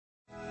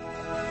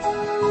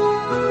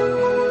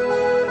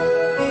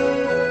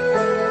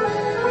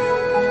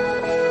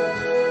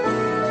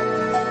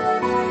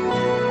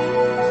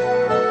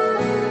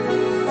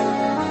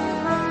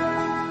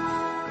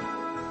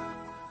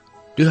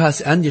Du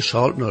hast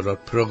angeschaut naar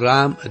het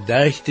programma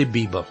Durch de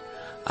Bibel.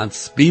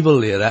 Als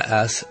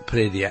Bibellehrer is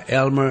prediker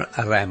Elmer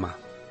Reimer.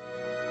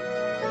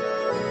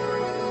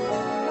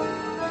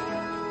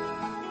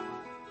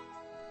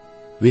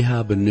 We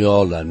hebben nu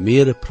al aan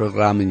meerdere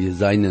programma's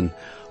gezien,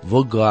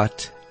 wo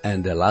Gott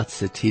in de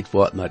laatste tijd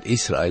wordt met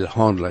Israël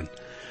handelen.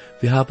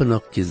 We hebben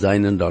ook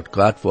gezien dat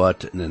God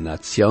wordt een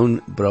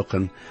nation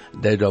broken,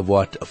 die er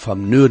wordt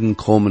van Norden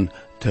komen,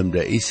 om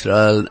de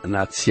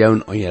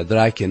Israël-nation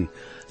onderdrukken,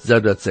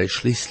 zodat zij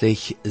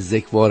schließlich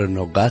zich worden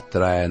naar God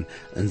draaien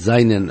en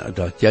zijn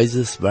dat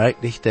Jezus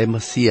werkelijk de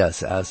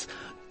Messias is,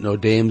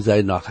 naardem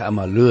zij nog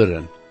einmal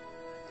leren.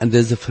 En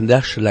deze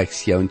vandaagse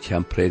lektion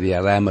kan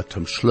prediker Reimer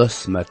zum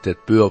Schluss met het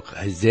boek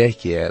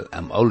Hesekiel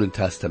im Oude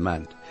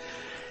Testament.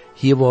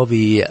 Hier waar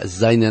we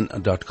zien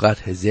dat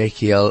God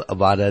Hesekiel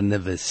waar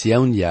een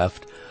vision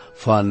geeft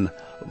van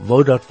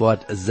wo dat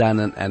wordt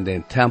zijn in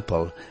den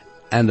tempel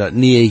en dat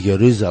nieuwe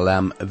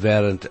Jeruzalem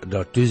während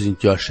dat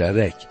 1000 jaar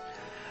rijk.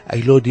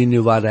 Ik lade die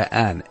nu weer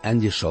aan,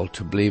 angeschaut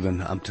te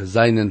blijven om te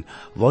zien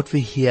wat we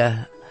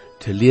hier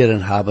te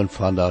leren hebben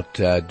van dat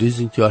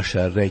 1000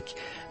 jaar rijk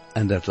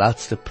en dat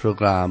laatste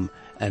programma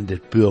en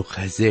dit boek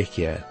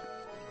Hesekiel.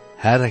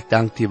 Herr, ik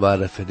dank die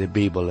waarde voor de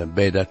Bijbel en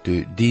bid dat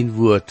u dien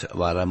woord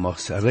waar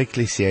mocht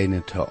rekelijk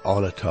zijn te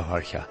alle te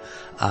horchen.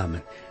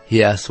 Amen.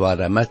 Hier is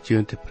waar met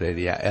u te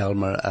prediker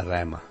Elmer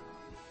Reimer.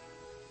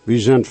 We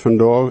zijn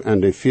vandaag in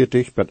de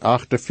 40 tot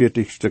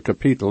 48ste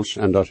kapitels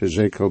in dat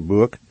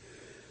Hesekiel-boek.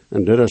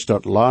 En dit is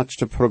dat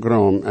laatste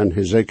programma in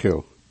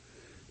Hesekiel.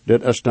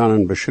 Dit is dan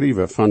een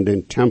beschrijven van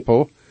den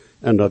tempel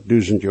en dat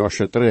 1000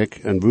 jaar trek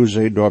en hoe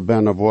zij door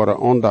bijna worden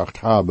aandacht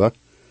hebben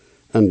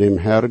en dem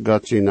Herr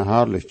God zijn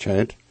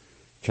herrlichheid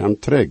kwam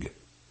terug.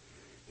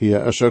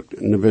 Hier is ook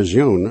een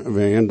vision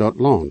in dat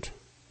land.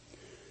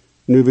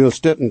 Nu wil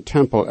dit een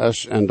tempel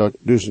is en dat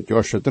 1000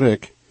 jaar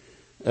trek,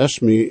 is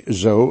mij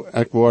zo,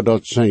 ik word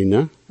dat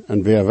zijn,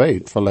 en wie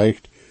weet,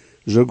 vielleicht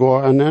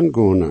sogar een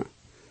ingone.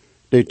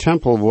 De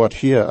tempel wordt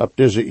hier op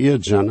deze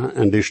eerd zijn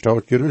in de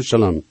stad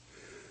Jeruzalem.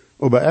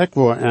 Maar ik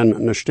wil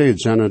in een stad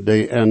zijn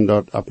die in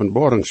dat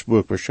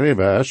openbaringsboek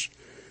beschreven is,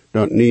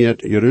 dat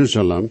niet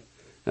Jeruzalem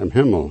im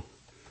Himmel.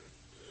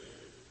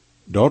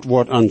 Dat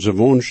wordt onze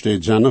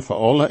woonstad zijn voor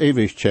alle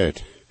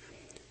eeuwigheid.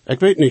 Ik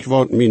weet niet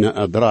wat mijn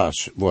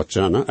adres wordt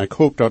zijn. Ik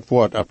hoop dat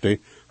wordt op de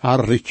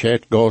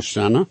herrlichheid goos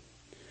zijn.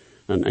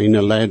 En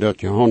een leid dat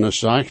Johannes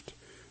zegt,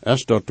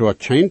 is dat er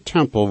geen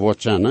tempel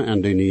wordt zijn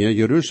in de nieuwe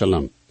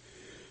Jeruzalem.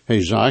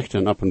 Hij zegt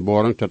in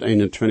openbaring dat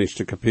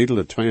 21ste kapitel,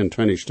 de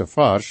 22ste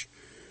vers,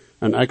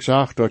 en ik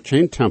zag dat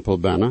geen tempel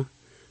binnen,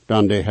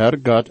 dan de Heer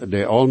God,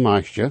 de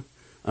Almachtige,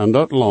 en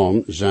dat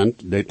lam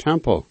zendt de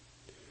tempel.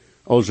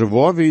 Also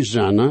waar we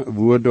zijn,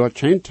 wo dort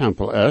geen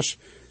tempel is,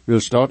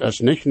 wils dat is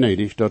niet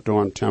nedig dat er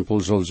een tempel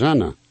zal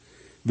zijn.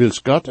 Wils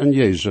God en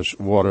Jezus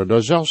worden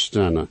daar zelfs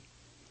zijn.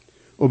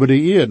 Over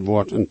de eerd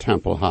wordt een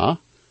tempel ha,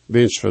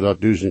 wens voor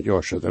dat 1000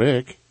 jaar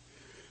rijk.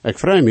 Ik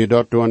vraag me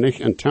dat er niet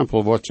een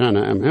tempel wordt zijn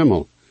im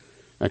Himmel.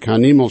 Ik heb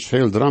niemals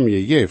veel dram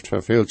gegeven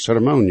voor veel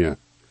ceremonie.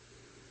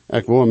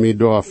 Ik wil me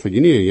daar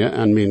vernieuwen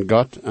en mijn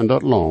God en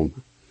dat lam,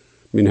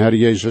 mijn Herr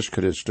Jezus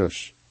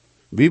Christus.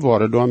 Wie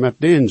worden daar met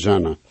den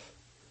zijn?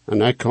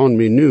 En ik kan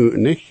me nu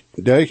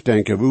niet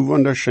denken hoe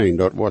wunderschön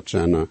dat wordt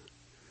zijn.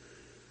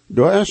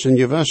 Daar is een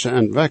gewisse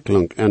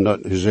ontwikkeling in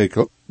dat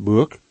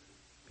Hesekiel-boek.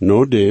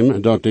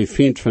 Naardem dat de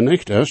feind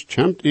vernicht is,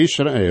 komt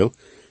Israël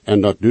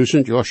en dat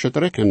 1000 jaar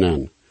trekken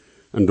aan.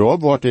 En daar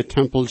wordt de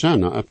tempel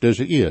zijn op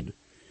deze eerd.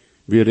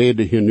 We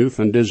reden hier nu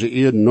van deze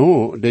eerd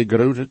na de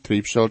grote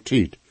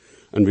triebseltijd.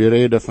 En we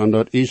reden van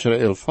dat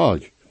Israël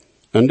volk.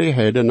 En de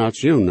hele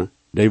nationen,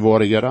 die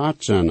worden geraad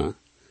zijn.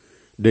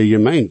 De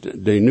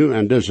gemeente die nu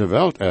in deze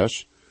wereld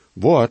is,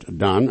 wordt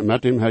dan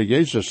met dem Herr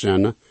Jezus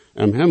zijn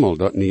im Himmel,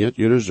 dat niet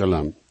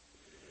Jeruzalem.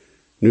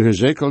 Nu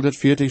Hesekiel het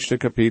 40ste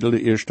kapitel,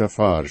 de eerste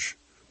vers.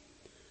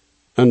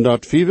 En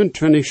dat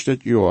 25ste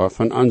jaar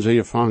van onze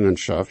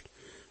gevangenschap,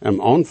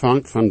 am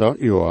aanvang van dat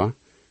jaar,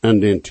 en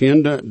den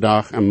 10e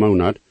dag im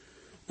maand,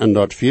 en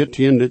dat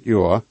 14e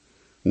jaar,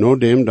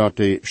 naardem dat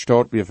de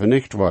stad weer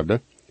vernicht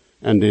worden,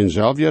 en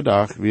denzelfde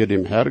dag weer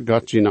dem Herr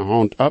God zijn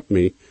hand op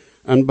mij,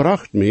 en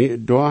bracht mij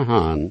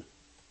doorheen.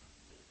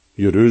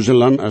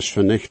 Jeruzalem is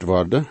vernicht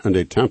worden, en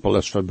de tempel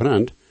is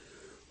verbrand,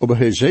 maar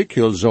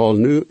Hesekiel zal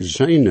nu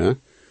zijn,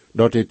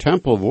 dat de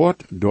tempel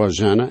wordt door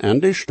zijn en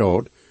de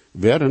stad,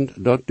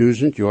 während dat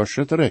 1000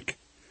 jaar trek.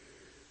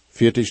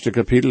 40ste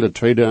kapitel, de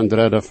 2e en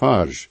 3e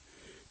vers.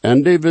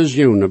 En de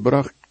visioenen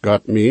bracht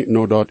God mij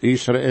naar dat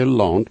Israël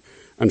land,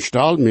 en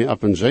stal mij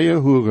op een zeer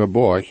hoge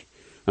borg,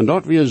 en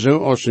dat weer zo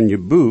als een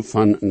gebouw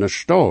van een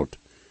stad,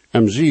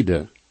 am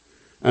Ziede.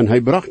 En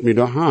hij bracht mij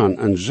doorheen,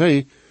 en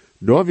zei,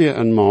 daar weer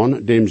een man,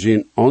 dem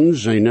zijn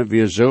aanzien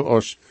weer zo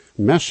als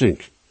messing,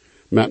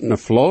 met een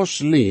flas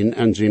lien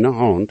in zijn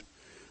hand,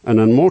 en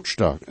een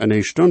mootstok, en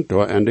hij stond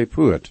daar in de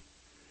poort.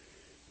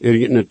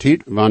 In de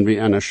tijd, wanneer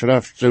we een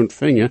schrift zo'n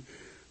vingen,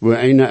 wo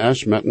einer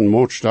is met een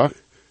mootstok,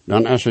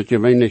 dan is het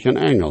gewöhnlich een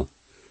engel.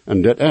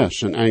 En dit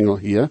is een engel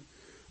hier,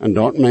 en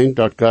dat meent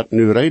dat God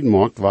nu reden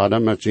maakt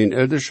worden met zijn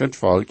irdische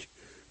volk,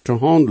 te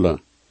handelen.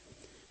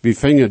 We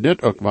vingen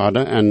dit ook waarde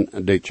en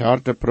de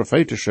charte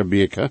profetische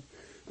beken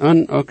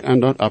en ook aan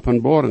dat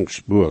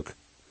openbaringsboek.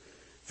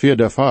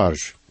 Vierde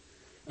vers.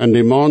 En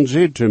de man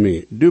zei te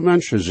mij, du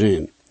mensen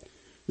zien,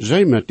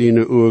 zij met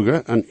die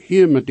ogen en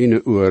hier met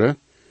die oren,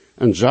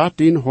 en zat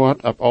die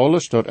hart op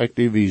alles dat ik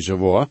die wijze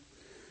was,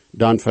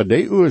 dan voor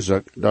die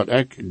oorzaak dat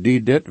ik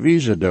die dit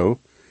wijze doe,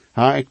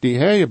 ha ik die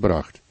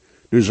hergebracht.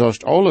 Du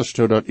zost alles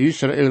totdat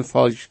Israël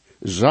volk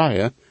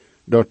zei,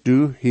 dat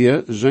du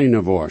hier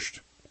zijne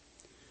worst.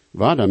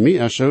 Waar dan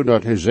mij zo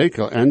dat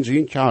Hesekiel en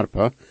zijn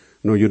charpa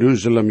naar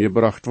Jeruzalem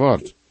gebracht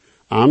wordt,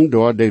 om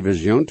door de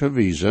visioen te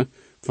wijzen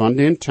van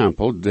den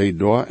tempel, die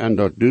door en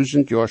dat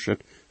 1000 jaar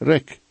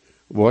rijk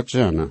wordt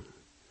zijn.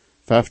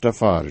 Vijfde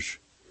vers.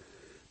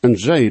 En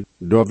zij,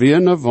 door weer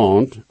een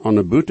wand aan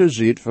de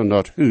buitenzijde van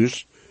dat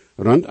huis,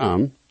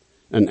 rondom,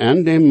 en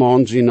aan de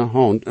man zijn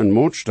hand een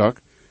mootstok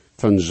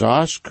van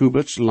 6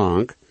 kubits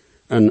lang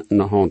en een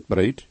hand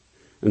breed,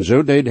 en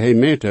zo deed hij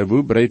meten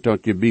hoe breed dat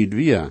gebied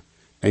weer,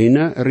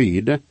 ene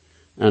ried,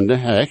 en de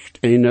hecht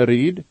ene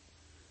ried.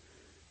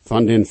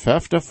 Van den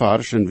vijfde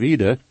vers en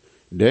wieder,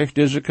 durch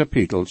deze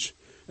kapitels,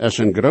 is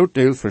een groot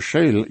deel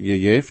verschil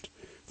gegeven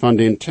van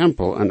den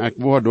tempel, en ik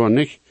word door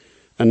niet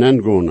een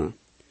ingone.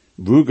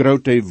 Hoe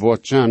groot die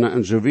wordt zijn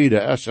en zo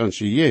wieder is en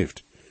ze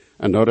geeft.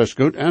 En dat is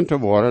goed aan te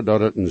worden dat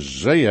het een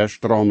zeer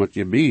stromend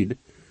gebied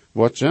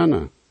wordt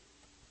zijn.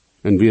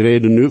 En we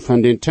reden nu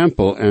van den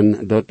tempel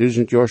en dat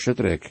 1000 jaar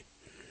terug.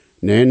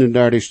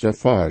 39e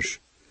vers.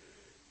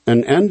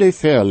 En aan de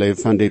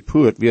verleef van de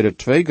poort werden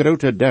 2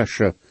 grote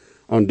dashen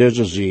aan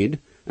deze zijde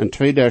en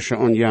 2 dashen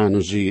aan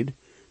jene zijde,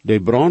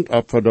 die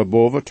brandopfer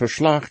daarboven te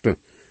slachten,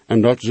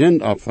 en dat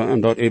zendopfer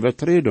en dat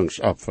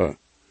overtredingsopfer.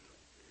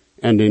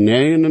 En de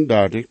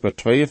 39 bij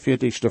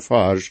 42e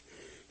vers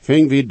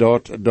ving we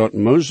dat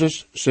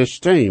Moses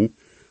systeem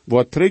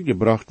wordt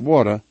teruggebracht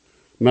worden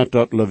met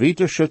dat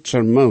Levitische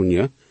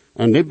ceremonie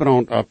en die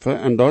brandopfer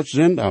en dat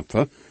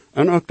zendopfer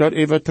en ook dat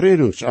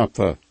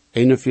overtredingsopfer.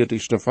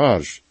 41e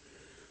vers.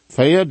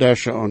 4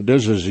 dashen aan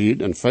deze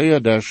zijde en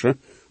 4 dashen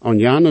aan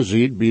jene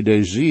zijde bij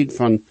de zijde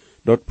van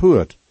dat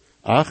poort.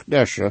 8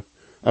 dashen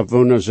op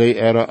wanneer zij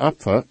er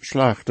opfer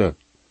slachten.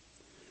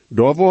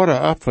 Daar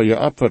worden opfer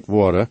geofferd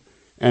worden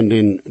en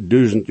den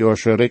 1000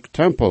 jaar rijk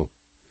tempel.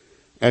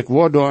 Ik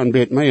word daar een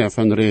beetje meer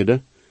van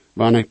reden,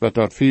 wanneer ik bij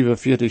dat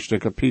 44e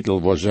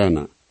kapitel wil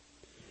zijn.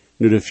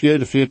 Nu de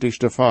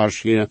 44e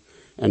vers hier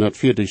en dat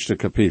 40e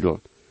kapitel.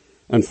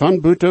 En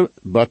van buiten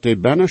bat de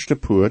binnenste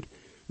poort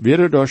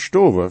weer door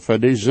stoven voor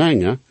de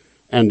zingen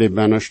en de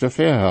binnenste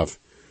verhof,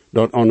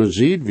 dat aan de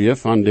zijde weer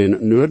van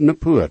den noordene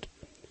poort.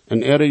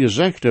 En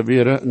gezichten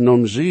weer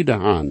nom zijde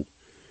aan.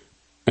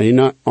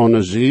 Een aan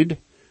de zijde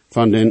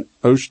van den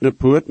oostene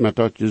poort met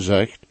dat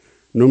gezicht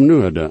nom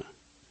noorden.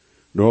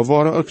 Daar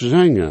worden ook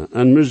zingen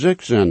en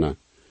muziek zingen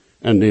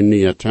en de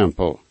nieuwe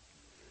tempel.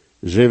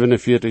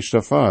 47e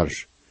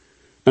vers.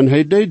 En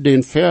hij deed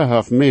den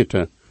verhof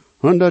meten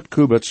 100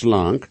 kubits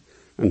lang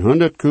en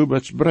 100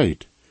 kubits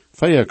breed,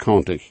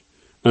 vierkantig,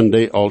 en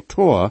de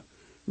altaar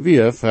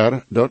weer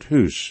voor dat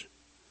huis.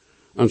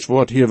 En het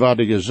wordt hier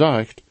worden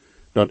gezegd,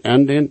 dat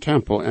aan den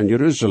tempel in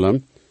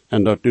Jeruzalem,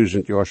 en dat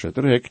 1000 jaar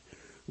terug,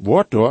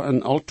 wordt door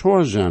een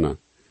altaar zijn,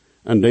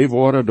 en die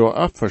worden door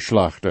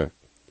afgeslachten.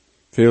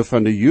 Veel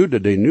van de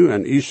Joden die nu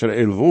in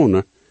Israël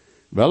wonen,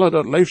 willen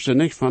dat liefst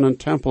niet van een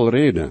tempel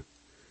reden.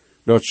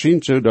 Dat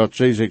zien ze dat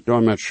ze zich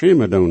daar met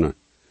schemen doen.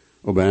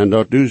 Maar in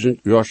dat 1000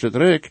 jaar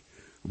terug,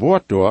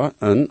 wordt door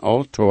een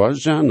altaar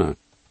zijn.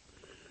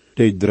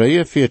 De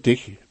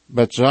 43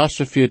 bij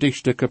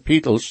 46e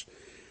kapitels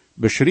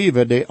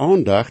beschrijven de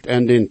aandacht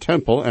aan den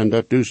tempel en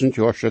dat 1000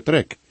 jaar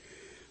terug.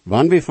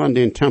 Wanneer we van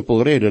den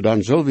tempel reden,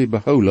 dan zullen we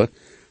behouden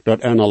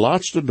dat aan de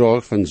laatste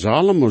dag van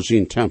Salomo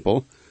zijn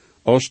tempel,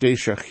 als de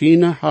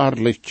Shechine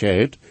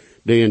Herrlichkeit,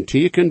 die een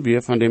teken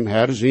weer van dem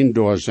Herr zijn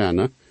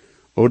doorzenne,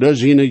 oder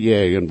zijn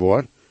jegen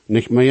wordt,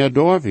 niet meer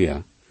door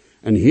weer.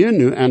 En hier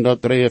nu aan dat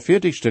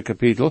 43e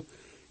kapitel,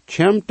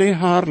 komt de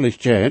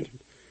Herrlichkeit,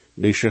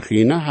 de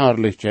Shechine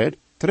Herrlichkeit,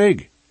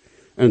 terug.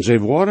 En zij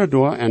worden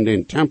door aan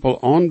den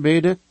tempel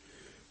aanbeden,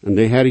 en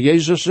de Heer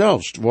Jezus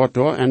zelfs wordt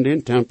door aan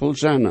den tempel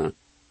zijn.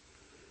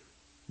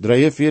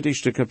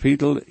 43e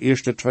kapitel,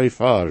 eerste 2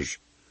 vers.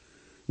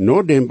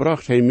 Noordem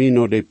bracht hij mij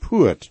naar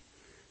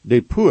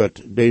de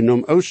poort die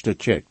naar oosten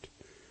checkt.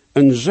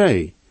 En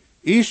zij,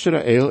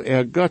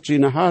 Israël, God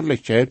zijn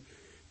herrlichheid,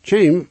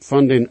 kwam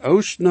van den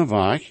oosten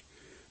weg,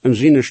 en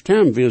zijn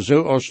stem weer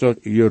zo als dat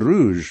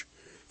geruis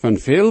van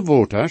veel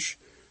waters,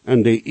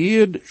 en de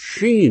eerd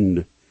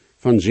scheen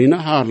van zijn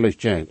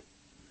herrlichheid.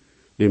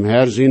 Dem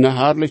Herr zijn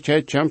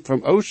herrlichheid kwam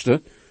van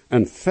oosten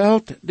en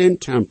velt den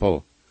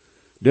tempel.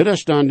 Dit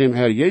is dan dem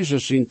Herr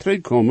Jezus zijn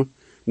terugkomen,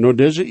 naar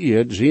deze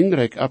eerd zijn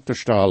rijk op te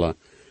stalen,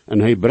 en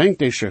hij brengt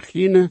de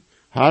Shechine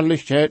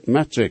herrlichheid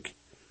met zich.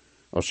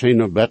 Als hij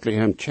naar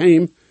Bethlehem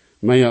kwam,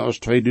 meer als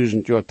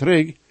 2000 jaar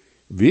terug,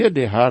 weer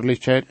de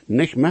herrlichheid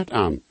niet met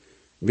aan,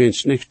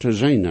 wens niet te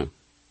zijn.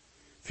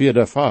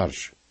 Vierde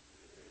vers.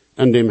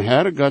 En dem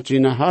Herr God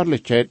zijn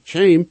herrlichheid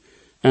kwam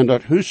en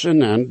dat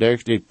husenan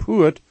durch die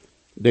poort,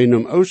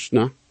 den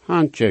Oostna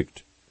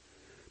handcheckt.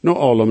 Nou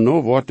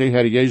allemaal wordt de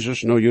Heer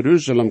Jezus naar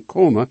Jeruzalem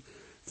komen,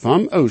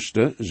 van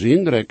Oosten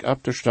zijn rek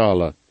op te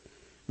stalen.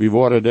 We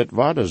worden dit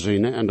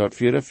waardezien in dat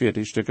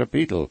 44ste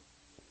kapitel.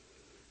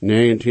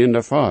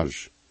 19e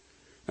vers.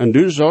 En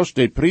du zoals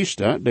de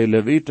priester, de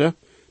levieten,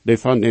 die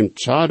van dem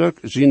Tzadok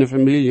zijn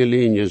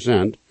familielinie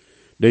zijn,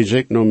 die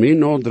zich nog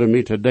min andere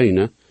mee te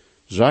dienen,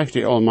 zegt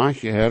de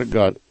Almachtige Heer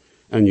God,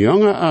 een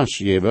jonge as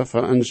geven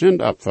voor een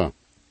zindopfer.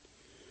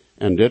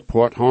 En dit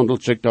poort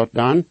handelt zich dat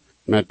dan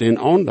met den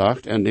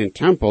aandacht en den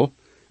tempel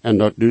en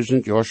dat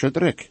 1000 jaar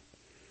druk.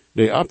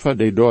 De opfer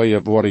die door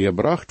je worden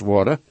gebracht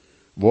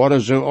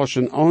worden zoals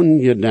een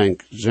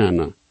ongedenk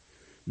zijn.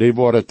 Die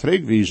worden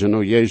terugwijzen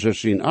naar Jezus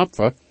zijn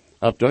opfer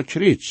op dat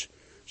kruis,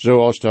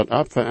 zoals dat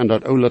opfer in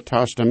dat Oude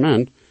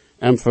Testament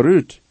en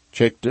vooruit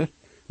checkte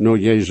naar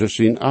Jezus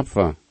zijn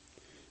opfer.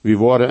 We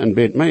worden een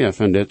beetje meer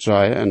van dit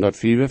zeggen in dat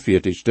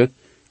 44ste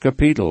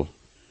kapitel.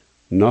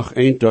 Nog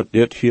een dat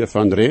dit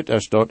hiervan redt,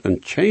 is dat een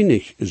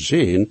tjenig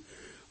zeen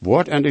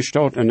wordt aan de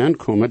stad en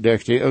aankomen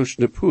durch de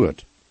oostende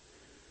poort.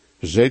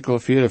 Hesekiel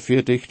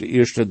 44, de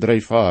eerste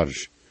 3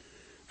 vers.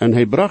 En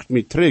hij bracht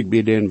mij terug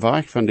bij den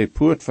weg van de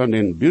poort van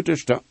den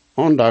buitenste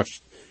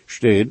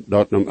aandachtssteed,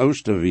 dat om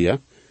oosten weer,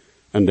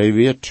 en die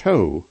weer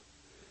touw.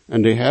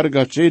 En de Heer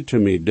God zei te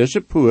mij,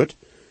 deze poort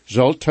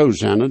zal touw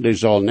zijn, die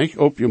zal niet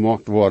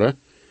opgemaakt worden,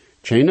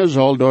 keine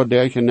zal door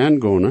derchen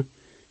aangaan,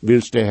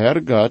 wils de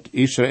Heer God,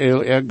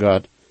 Israël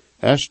God,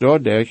 is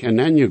door derchen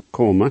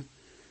aangekomen,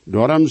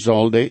 daarom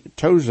zal de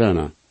touw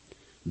zijn.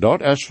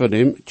 Dat is voor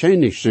hem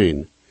tjenig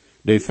zijn.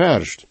 De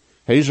verst,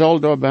 hij zal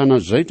door bijna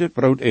zeten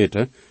brood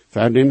eten,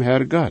 voor dem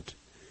Heer God.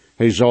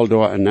 Hij zal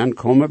door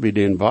aankomen bij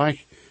den weg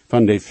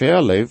van de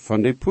verleef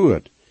van de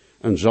poort,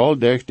 en zal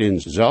durch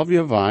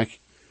denzelfde weg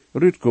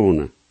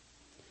uitkomen.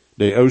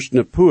 De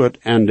oostende poort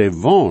en de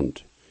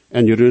wand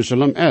in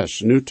Jeruzalem is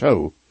nu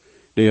touw.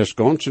 Die is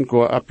ganz en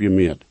koor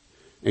opgemeerd.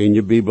 En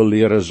je Bibel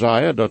leren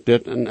zei dat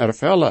dit een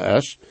ervellen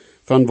is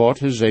van wat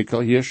Hesekiel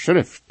hier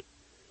schrift.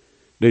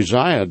 Die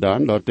zei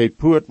dan dat de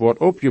poort wordt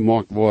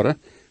opgemaakt worden,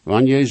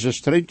 wanneer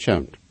Jezus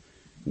terugkomt.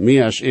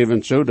 Meer is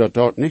evenzo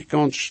dat niet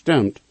ganz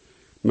stemt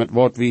met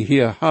wat we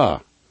hier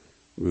hebben.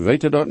 We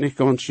weten dat niet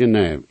ganz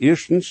genau.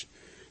 Eerstens,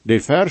 de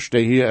vers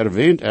die hier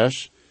erwähnt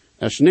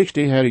is niet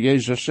de Heer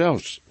Jezus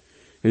zelfs.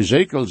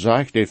 Hesekiel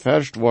zegt, de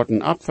vers wordt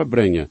een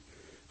opverbrengen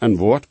en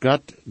wordt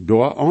God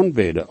door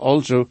aanbeden.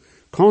 Also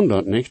kan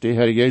dat niet de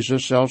Heer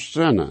Jezus zelfs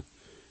zijn.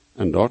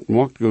 En dat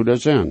mag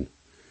goed zijn.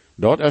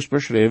 Dat is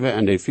beschreven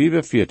in de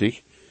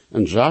 44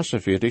 en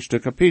 46ste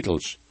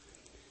kapitels.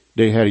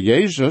 De Heer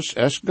Jezus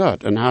is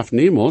God en heeft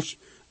niemals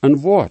een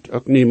woord,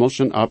 ook niemals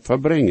een opfer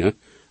brengen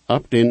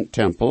op den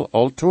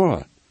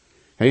tempelaltaar.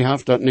 Hij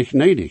heeft dat niet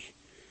nodig.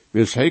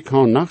 Dus hij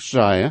kan nog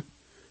zeggen,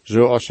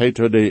 zoals hij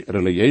tot de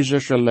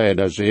religieuze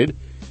leider zegt,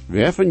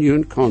 wer van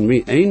jullie kan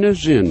mij ene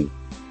zin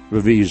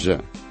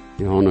bewijzen?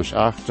 Johannes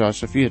 8,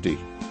 46.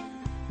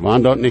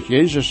 Wanneer dat niet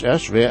Jezus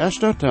is, wer is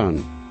dat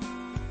dan?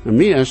 En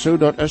mij is zo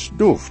dat is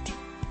dooft.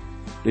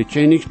 Dat je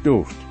niet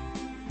dooft.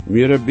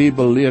 Meer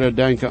Bibel leren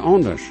denken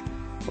anders.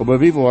 Maar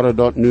wie worden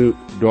dat nu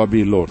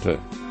daarbij laten?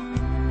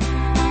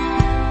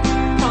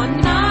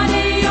 Von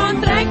Gnade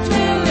und Recht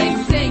will ich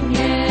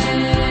singen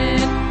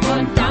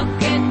und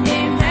danken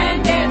dem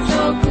Herrn, der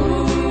so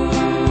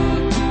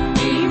gut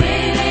die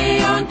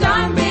Ehre und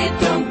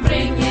Anbetung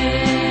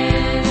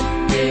bringen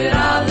für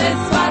alles,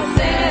 was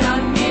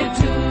an mir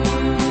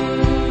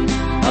tut.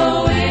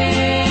 O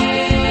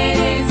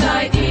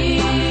seid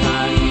ihr,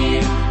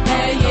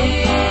 Herr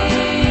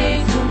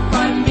Jesus,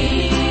 von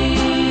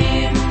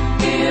mir,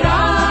 für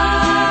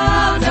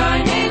all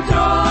deine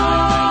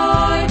Treue.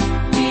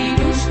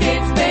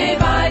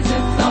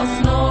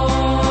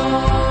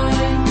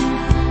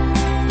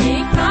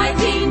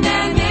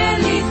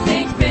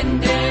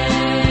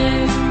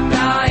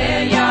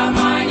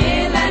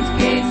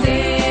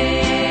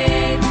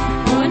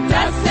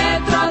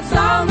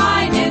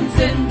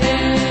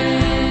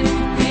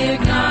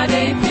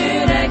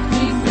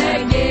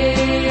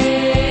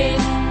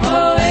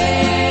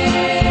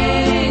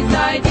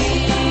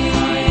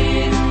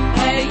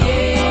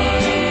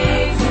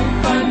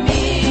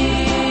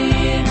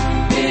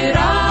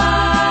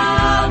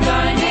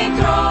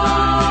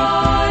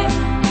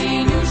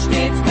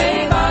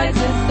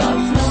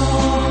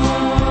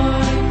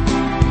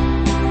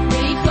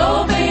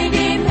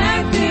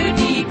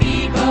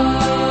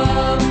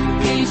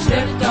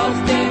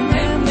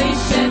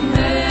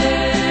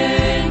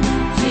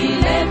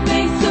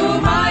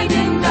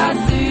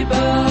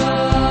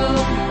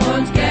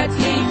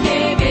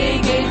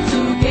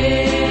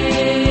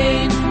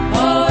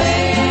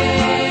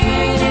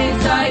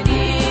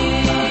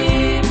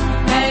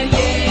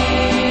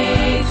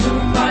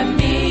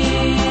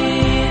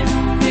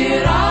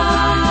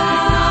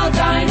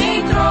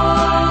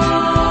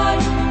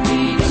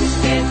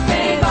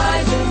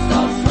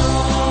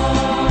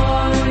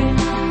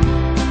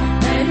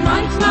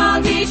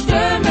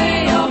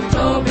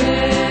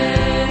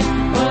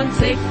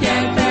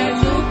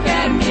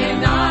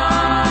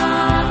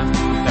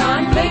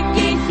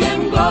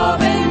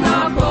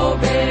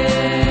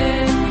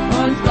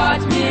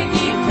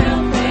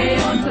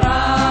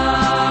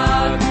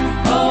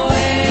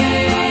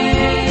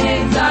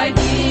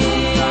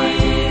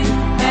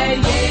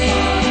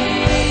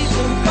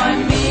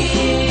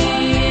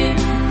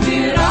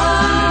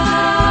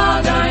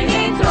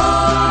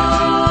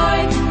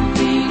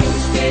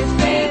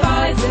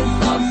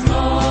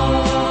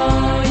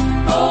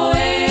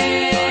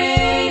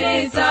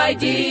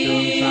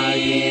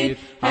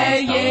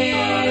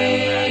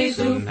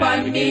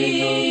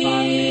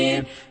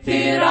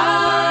 für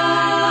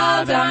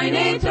all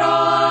deine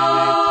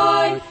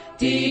Treu,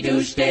 die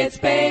du stets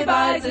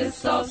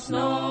beweisest aufs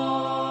Neu.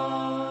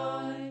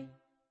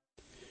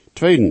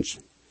 Tweedens,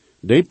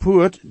 die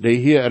poort die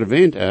hier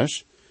erwähnt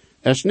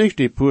is nicht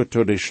die poort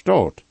tot de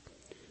stad,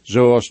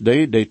 zoals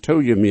die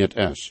toegemeerd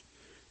is.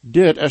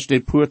 Dit is de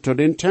poort tot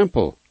den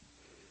tempel.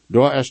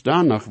 Daar is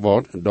danach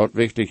wat dat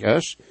wichtig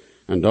is,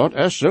 en dat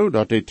is zo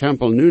dat de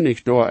tempel nu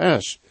niet daar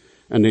is,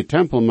 en de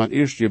tempel moet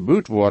eerst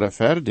gebouwd worden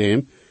voor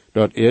dem,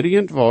 dat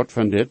irgend wat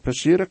van dit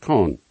passeren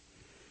kan.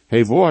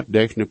 Hij wordt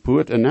durch de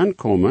poort en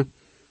aankomen,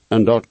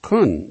 en dat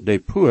kan de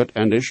poort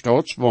en de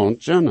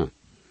stadswand zijn.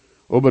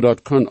 Aber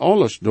dat kan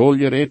alles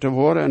dolgereten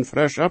worden en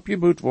fresh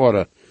opgebouwd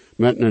worden,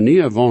 met een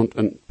nieuwe wand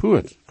en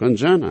poort kan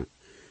zijn.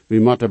 We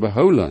moeten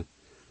behouden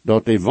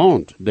dat de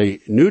wand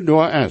die nu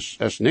daar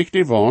is niet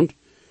de wand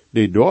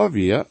die daar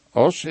weer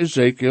als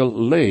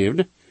Hesekiel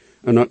leefde,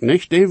 en ook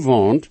niet de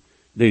wand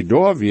die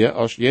daar weer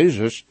als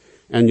Jezus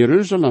in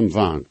Jeruzalem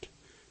woont.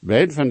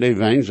 Beide van die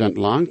wijn zijn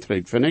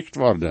langtreed vernicht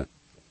worden.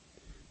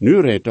 Nu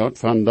redt dat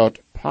van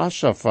dat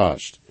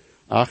Passafast,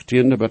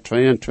 18e bij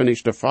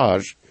 22e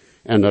vers,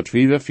 en dat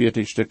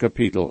 44e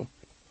kapitel.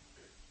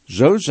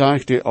 Zo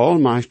zegt de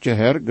Almachtige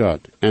Herr God,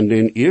 en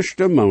den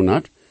eerste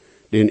maand,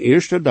 den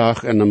eerste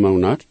dag in de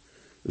maand,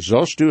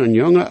 zalst du een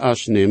jonge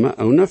as nemen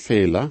ohne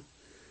Fehler,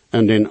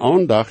 en den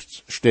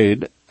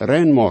aandachtssteed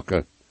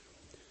reinmaken.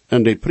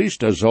 En de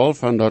priester zal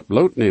van dat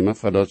bloed nemen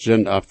voor dat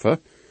zendoffer,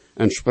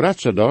 en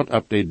spretsen dat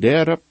op de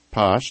derde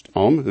past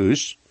om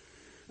huis,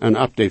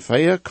 en op de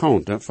 4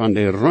 kanten van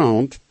de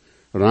rond,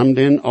 ram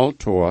den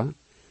altaar,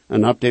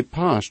 en op de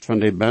past van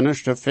de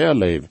binnenste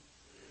verleef.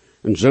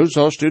 En zo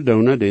zalst u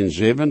doen den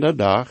 7e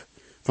dag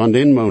van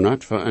den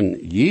maand voor een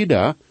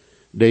jeder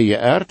die je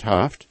eerd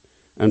heeft,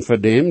 en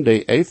voor dem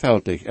die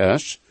evenvuldig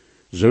is,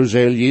 zo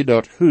zal je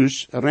dat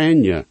huis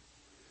reinigen.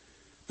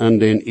 En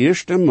den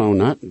eerste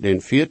maand,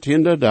 den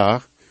 14e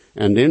dag,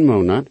 en den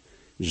maand,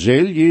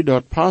 zal je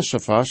dat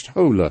Passafast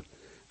houden,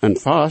 en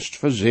vast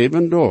voor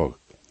 7 dagen.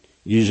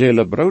 Je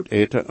zal brood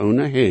eten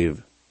ohne heef.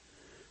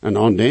 En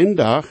aan den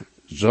dag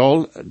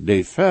zal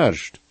de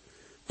verst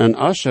een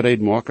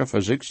assereed maken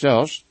voor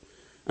zichzelf,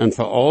 en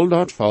voor al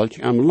dat volk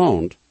am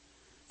land,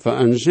 voor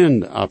een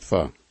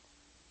zendoffer.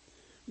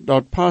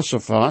 Dat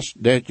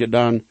Passafast dat je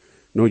dan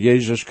naar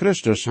Jezus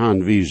Christus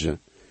aanwijzen.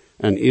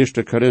 En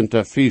 1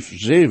 Korinther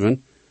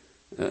 5:7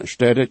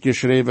 staat het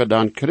geschreven,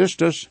 dan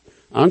Christus,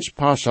 ons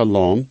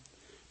Passalam,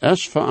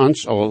 is voor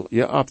ons al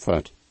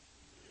geopferd.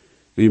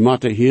 We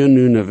moeten hier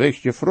nu een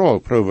wichtige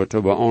vraag proberen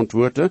te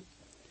beantwoorden.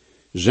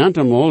 Zijn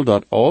eenmaal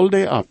dat al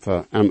die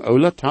opfer im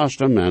Oude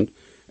Testament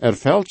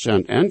ervuld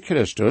zijn in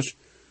Christus,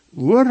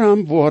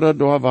 waarom worden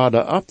daar waar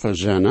de opfer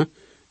zijn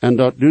en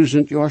dat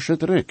 1000 jaar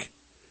terug?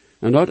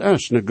 En dat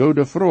is een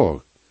goede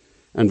vraag.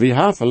 En we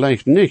hebben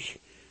vielleicht niet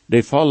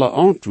de volle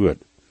antwoord.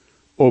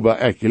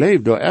 Maar ik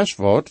geloof daar is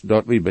wat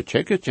dat we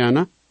bechecken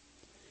kunnen.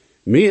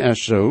 Meer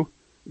is zo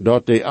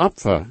dat de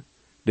opfer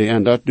die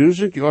in dat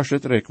 1000 jaar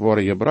terug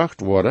worden gebracht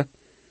worden,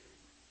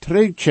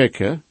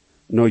 terugchecken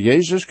naar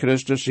Jezus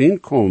Christus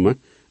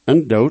inkomen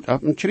en dood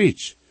op een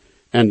kruis.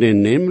 En de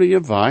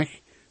nemelijke weg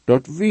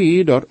dat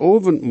we dat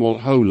avondmaal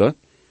houden,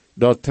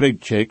 dat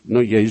terugcheckt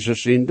naar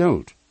Jezus in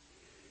dood.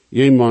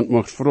 Iemand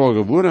mocht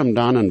vragen, waarom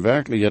dan een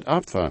werkelijk het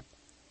opfer?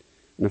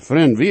 Een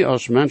vriend, we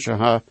als mensen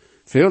hebben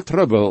veel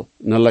trouble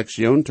een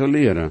lektion te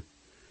leren.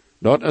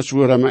 Dat is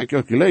waarom ik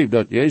ook geloof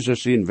dat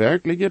Jezus in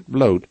werkelijk het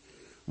bloed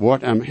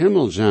wordt am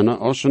hemel zijn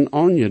als een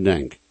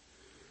aangedenk.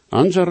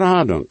 Onze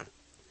radung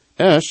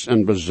is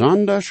een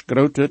bijzonders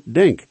grote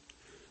denk,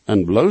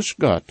 en bloos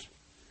God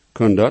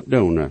kan dat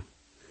doen.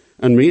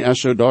 En mij is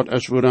zo dat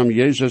is waarom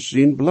Jezus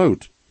zijn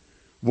bloed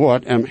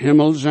wordt am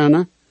hemel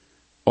zijn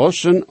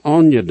als een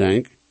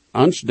aangedenk,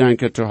 ons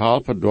denken te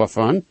helpen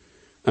daarvan,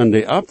 en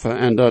de opfer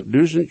en dat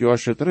 1000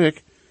 jaar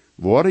terug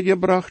worden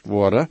gebracht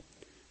worden,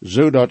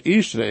 zodat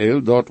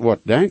Israël dat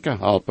wordt denken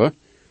helpen,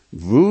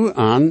 hoe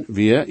aan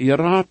weer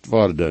geraad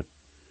worden.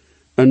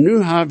 En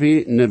nu hebben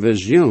we een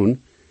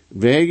visioen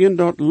wegen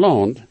dat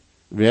land,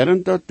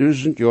 während dat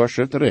 1000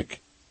 jaar terug.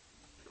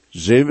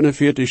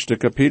 47.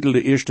 kapitel,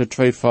 de eerste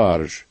 2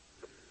 vers.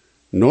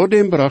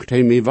 Nadem bracht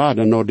hij mij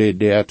wader naar de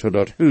deur tot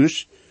dat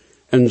huis,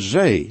 en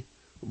zei,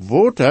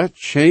 water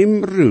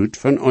tjeem ruut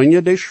van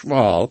onder de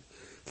schwaal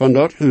van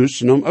dat huis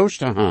naar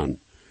oosten gaan.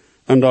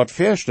 En dat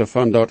verste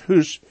van dat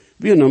huis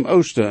weer naar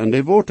oosten, en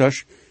de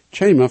waters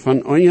tjemen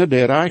van onder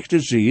de rechte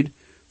zijde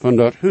van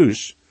dat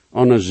huis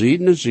aan de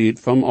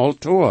zijde van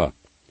altaar.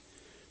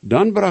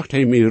 Dan bracht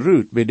hij mij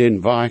ruut bij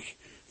den weg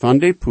van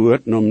de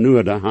poort naar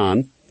noorden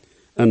gaan,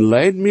 en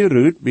leid mij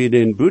ruut bij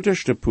den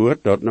buitenste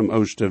poort dat naar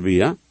oosten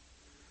weer,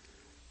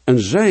 en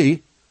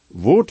zij,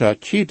 water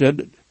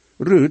cheated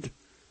ruut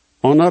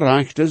aan de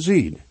rechte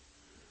zijde.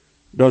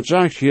 Dat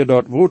zegt hier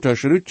dat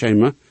waters ruut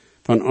tjemen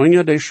van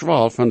onder de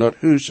schwaal van dat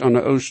huis aan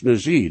de oostende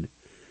zijde.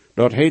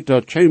 Dat heet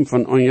dat tjeem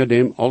van onder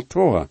dem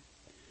altaar.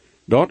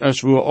 Dat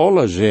is waar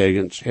alle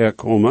zegens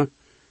herkomen,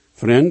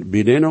 vriend,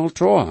 bij den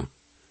altaar.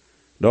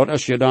 Dat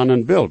is je dan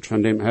een beeld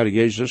van dem Herr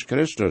Jezus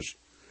Christus.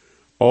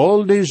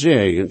 Al die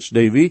zegens,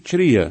 die we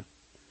kregen,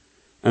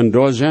 en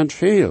daar zijn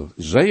veel,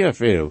 zeer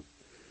veel,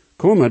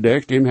 komen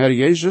durch dem Herr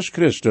Jesus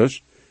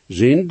Christus,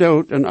 zijn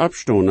dood en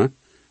opstonden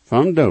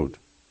van dood.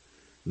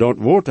 Dat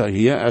water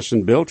hier is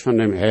een beeld van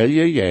dem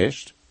Heilige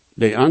Geest,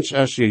 die ons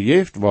als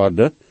gegeven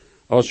worden,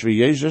 als we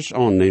Jezus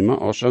aannemen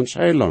als ons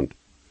heiland.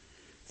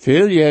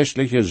 Veel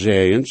geestliche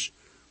zegens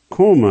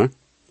komen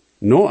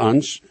naar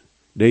ons,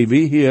 die we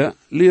hier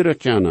leren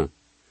kennen.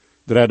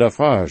 Derde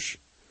vers.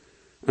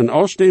 En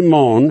als die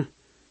man,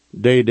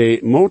 die de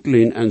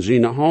mootlijn in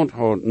zijn hand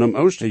had om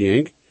uit te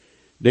ging,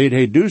 deed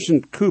hij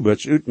 1000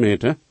 kubits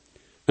uitmeten,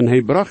 en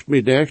hij bracht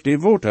mij durch die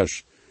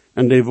waters,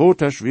 en die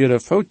waters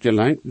weer voetje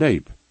lang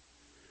diep.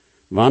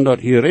 Wanneer dat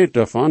hier redt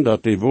daarvan,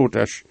 dat die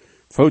waters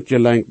voetje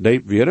lang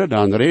diep weer,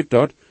 dan redt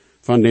dat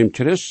van dem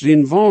Christ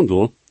zijn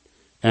wandel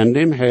en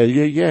dem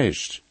Heilige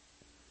Geest.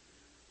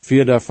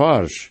 Vierde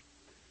vers.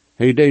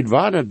 Hij deed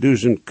waarder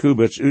 1000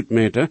 kubits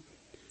uitmeten,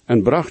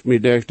 en bracht mij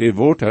durch die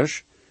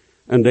waters,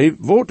 en die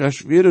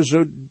waters weer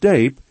zo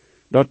diep,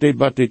 dat die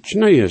bij de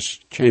knieën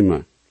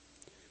kwamen.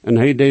 En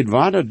hij deed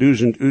waarder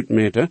 1000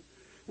 uitmeten,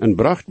 en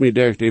bracht mij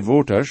durch die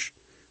waters,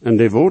 en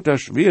die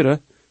waters weer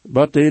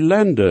bij de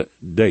lende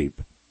diep.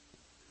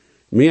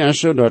 Meer is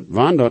zo dat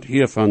wanneer dat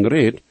hiervan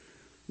redt,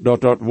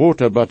 dat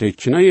water bij de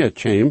knieën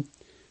kwam,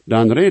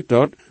 dan redt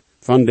dat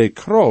van de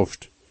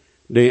kracht,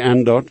 die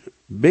aan dat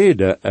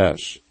bede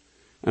is.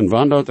 En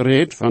wanneer dat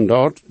redt van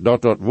dat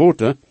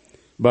water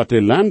bij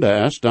de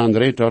lende is, dan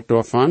redt dat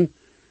daarvan,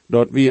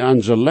 dat we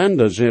onze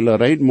lende zullen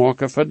reed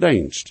maken voor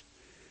dienst.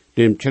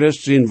 Dem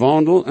Christ zijn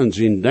wandel en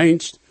zijn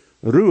dienst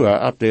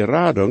ruhen op de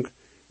radung,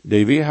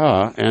 die we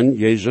hebben in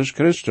Jezus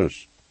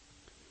Christus.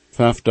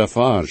 Vijfde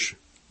vers.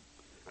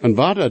 En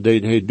water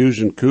deed hij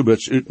 1000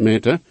 kubits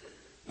uitmeten,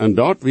 en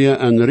dat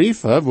weer een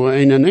river, waar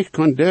een niet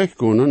kon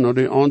durchkomen naar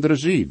de andere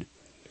zijde.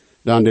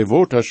 Dan de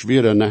waters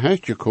weer naar huis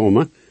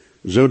komen,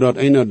 zodat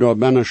een daar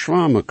binnen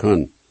zwemmen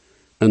kan.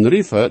 Een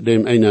river,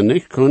 dem een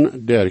niet kon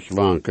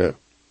durchwanken.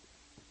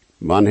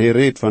 Wanneer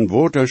hij redt van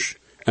waters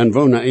en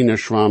wonen een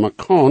zwemmen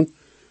kan,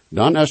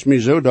 dan is mij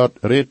zo dat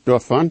redt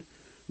daarvan,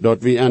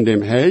 dat we aan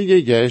dem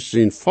Heilige Geest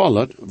zijn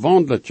vollet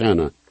wandelen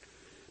kunnen.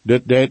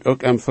 Dit deed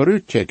ook hem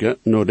vooruitchecken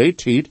naar die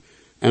tijd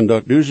en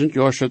dat 1000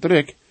 jaar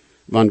terug,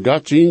 want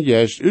God zijn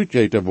Geest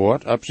uitgeten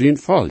wordt op zijn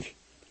volk.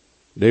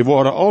 Die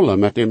worden alle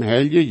met dem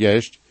Heilige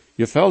Geest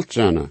gevuld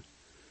zijn.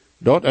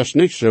 Dat is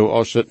niet zo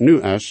als het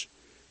nu is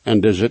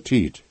en deze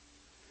tijd.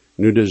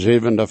 Nu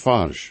de 7e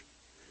vers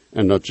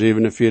en dat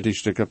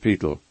 47e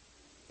kapitel.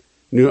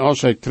 Nu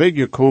als hij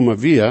teruggekomen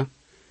weer,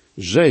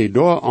 zij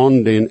door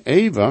aan den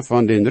ever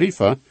van den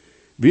river,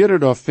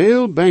 weer er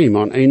veel beem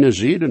aan ene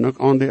zijde en ook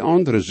aan de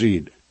andere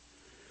zijde.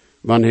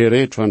 Wanneer hij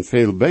redt van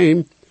veel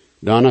beem,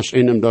 dan is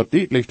in hem dat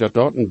duidelijk dat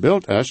dat een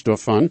beeld is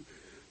daarvan,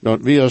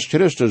 dat we als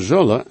Christus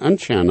zullen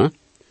erkennen,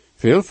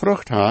 veel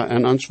vrucht hebben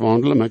en ons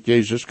wandelen met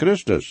Jezus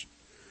Christus.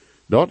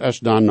 Dat is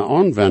dan een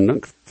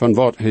aanwending van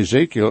wat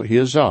Hesekiel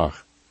hier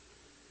zag.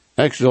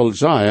 Ik zal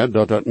zeggen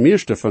dat het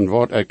meeste van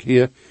wat ik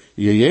hier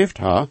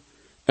gegeven heb,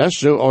 is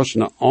zoals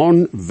een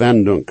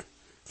aanwending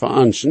voor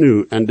ons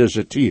nu en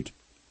deze tijd.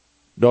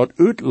 Dat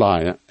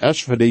uitleien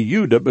is voor de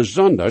Joden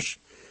bijzonders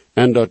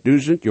en dat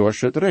 1000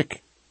 jaar terug.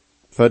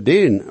 Voor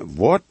den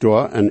wordt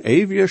door een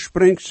eeuwige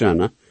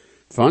sprinkzenne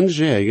van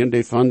zegen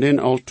die van den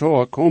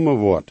altaar komen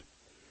wordt.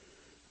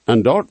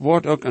 En dat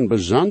wordt ook een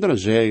bijzondere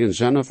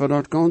zegenzenne voor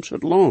dat ganse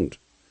land.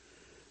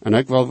 En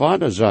ik wil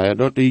verder zeggen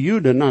dat de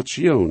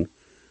Joden-nation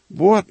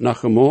wordt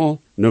nog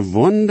eenmaal een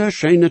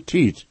wonderschijne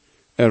tijd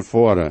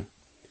ervaren.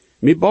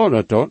 Mij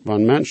boodert dat,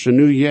 want mensen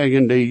nu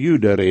tegen de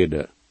Joden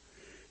reden.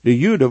 De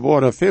Joden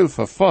worden veel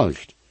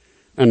vervolgd,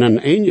 en in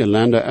ene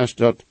landen is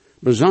dat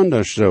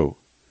bijzonders zo.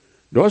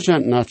 Daar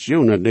zijn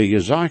nationen die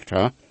gezegd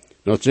hebben,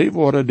 dat zij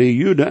worden de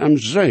Joden am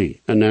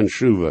zee en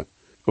anschuwen.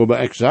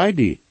 Maar ik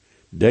zei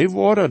die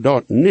worden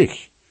dat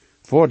niet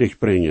voor dich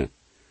brengen.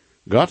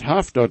 God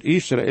heeft dat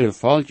Israël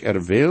volk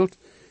erwählt,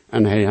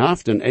 en hij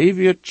heeft een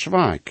eeuwig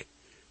zwak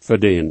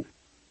verdient.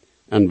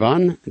 En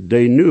wanneer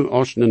die nu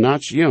als een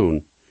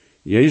nation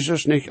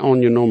Jezus niet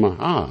aangenomen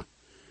ha,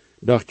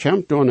 dat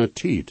komt door een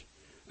tijd,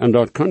 en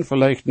dat kan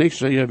vielleicht niet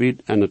zeer wie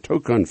in de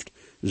toekomst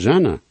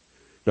zijn,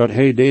 dat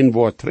hij den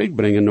woord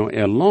terugbrengen naar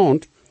er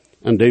land,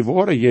 en die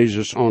worden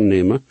Jezus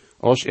aannemen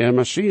als er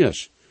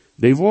Messias.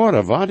 Die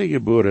worden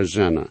wedergeboren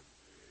zijn.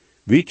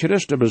 Wie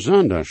Christen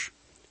bijzonders,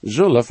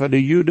 zullen voor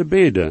de Joden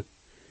beden.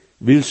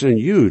 Wil zijn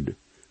Jood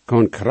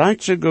kan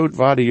krijgt goed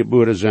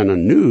wedergeboren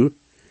zijn nu,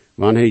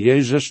 wanneer hij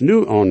Jezus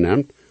nu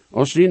aanneemt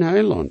als zijn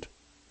heiland.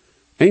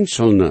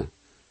 Einzelne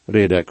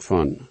red ik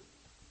van.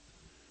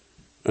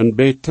 En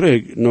beet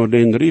terug naar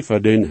den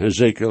river den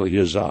Hesekiel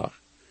hier zag.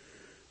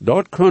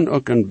 Dat kan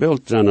ook een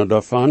beeld zijn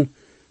daarvan,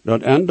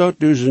 dat in dat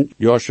 1000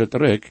 jaar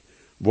terug,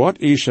 wordt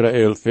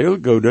Israël veel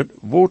goeder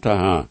water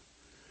ha.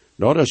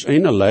 Dat is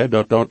eenerlei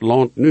dat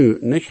land nu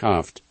niet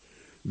heeft.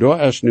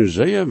 Daar is nu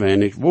zeer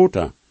weinig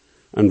water.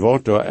 En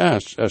wat daar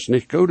is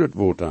niet goeder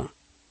water.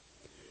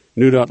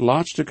 Nu dat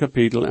laatste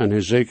kapitel in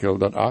Hesekiel,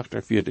 dat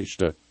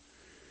 48ste.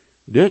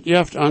 Dit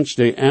geeft ons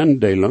de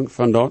aandeling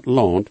van dat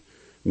land,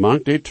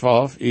 mangt die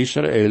 12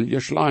 Israël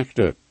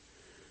Geschlechter.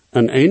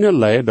 En ene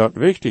lei dat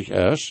wichtig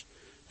is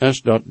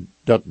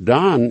dat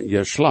Dan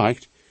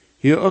Geschlecht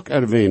hier ook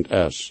erwähnt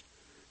is.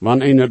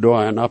 Wanneer ene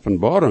door een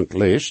openbaring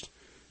leest,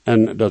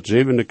 en dat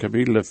 7e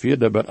kapitel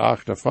 4e tot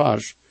 8e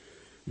vers,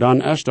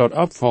 dan is dat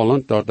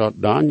opvallend dat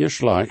Dan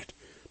Geschlecht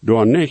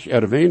door niet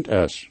erwähnt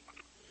is.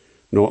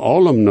 Nu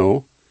allem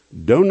nu,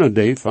 doen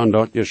die van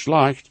dat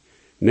Geschlecht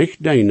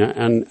nicht deine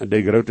en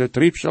de grote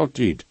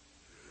triebsaltijd.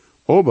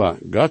 Aber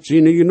God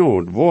zijn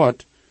genood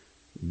wordt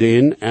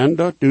den en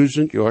dat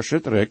 1000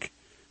 jaar terug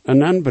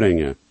en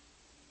aanbrengen.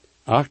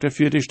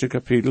 48e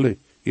kapitel,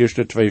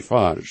 eerste 2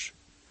 vers.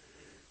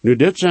 Nu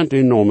dit zijn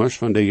de nummers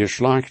van de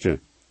geslachten.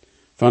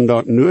 Van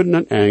dat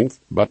noorden eng,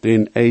 wat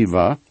in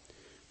Eva,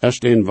 is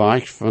den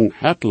weg van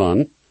het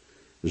land,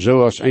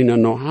 zoals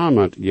een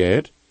Mohammed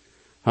jeet,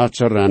 had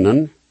ze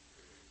rennen,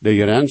 de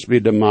grens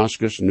bij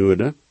Damascus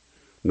noorden,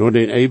 naar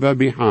den Eva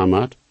bij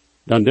Hamad,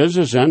 dan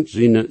deze zijn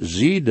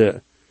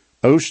zijde,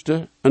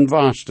 oosten en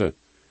westen,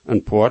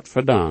 een poort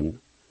vandaan.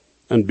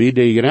 En bij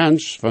de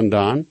grens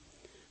vandaan,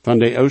 van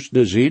de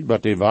oosten zijde,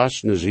 wat de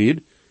westen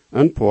zijde,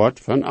 een poort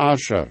van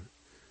Asher.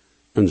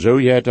 En zo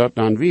jeet dat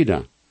dan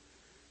wieder.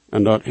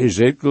 En dat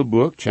Hesekiel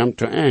boek komt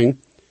te eng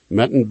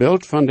met een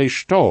beeld van de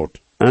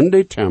stad en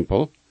de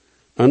tempel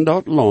en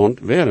dat land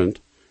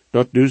während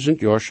dat 1000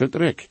 jaar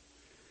terug.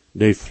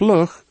 De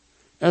vlug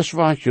is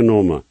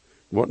weggenomen,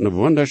 wat een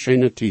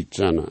wunderschöne tijd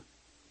zijn.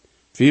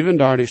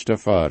 34e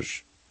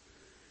vers.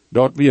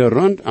 Dat we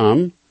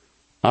rondom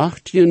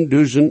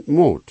 18.000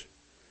 moed.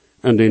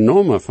 En de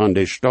naam van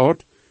de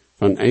stad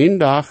van een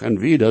dag en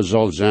wieder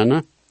zal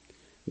zijn,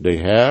 de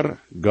Heer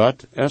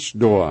God is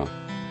door.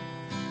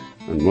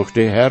 En mocht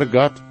de Heer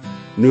God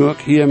nu ook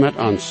hier met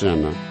ons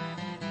zijn.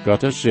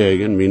 Gottes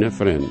zegen, mijn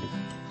vriend.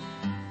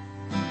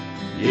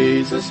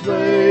 Jesus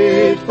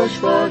weet,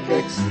 versprach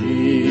ik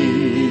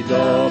zie,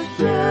 dat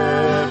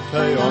geeft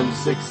hij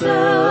ons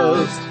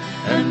zichzelf,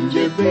 en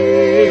je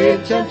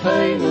weet, en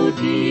hij nu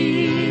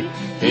die,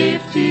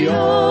 heeft die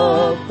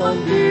op van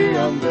u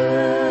am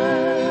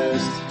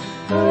best.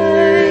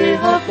 Hij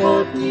hat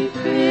God niet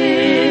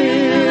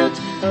veert,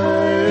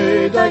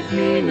 hij dat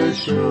meine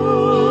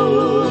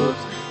schuld.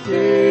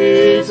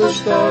 Jezus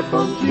starb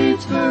und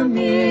litt für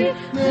mich,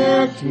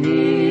 merkt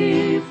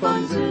nie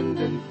von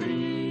Sünden frei.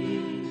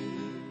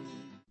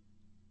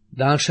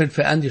 Dankeschön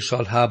für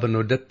angeschaut haben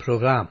und das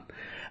Programm.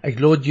 Ich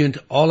lade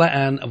junt alle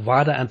an,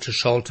 weiter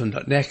anzuschalten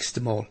das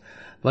nächste Mal.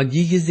 Wenn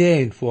je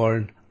gesehen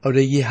worden, oder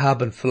je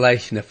haben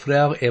vielleicht eine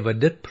Frage über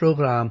das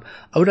Programm,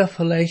 oder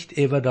vielleicht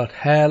über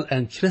das Heil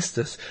an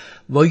Christus,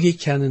 wo je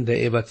können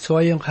die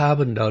Überzeugung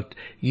haben, dass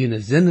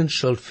jene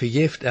Sinnenschuld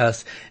vergift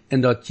ist,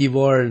 und dass je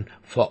wollen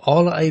für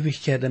alle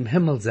Ewigkeit im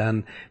Himmel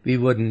sein,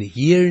 wir würden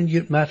hier in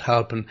jut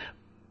mithelfen,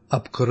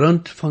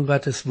 aufgrund von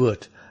Gottes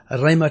Wort.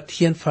 Römer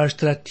 10, Vers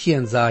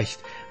 13 sagt,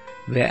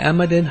 wer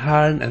immer den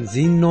Herrn an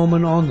seinen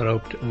Namen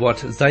anruft, wird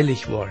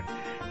selig worden.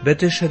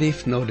 Bitte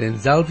schrift noch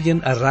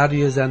denselben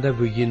Radiosender,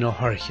 wo je noch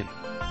horchen.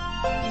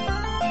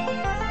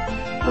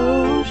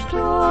 O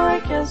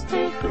stark ist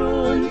der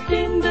Grund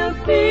in der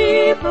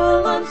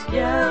Bibel ans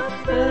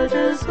Jahre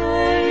des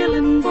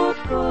Heilen, wo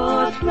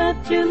Gott mit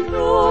den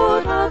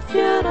Brot hat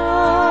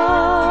gerat.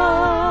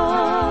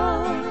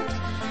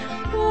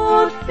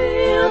 Gott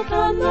fehlt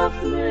dann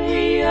noch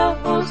mehr,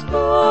 aus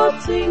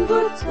Gott sin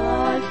gut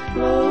Zeit,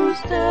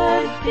 bloß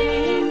der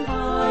den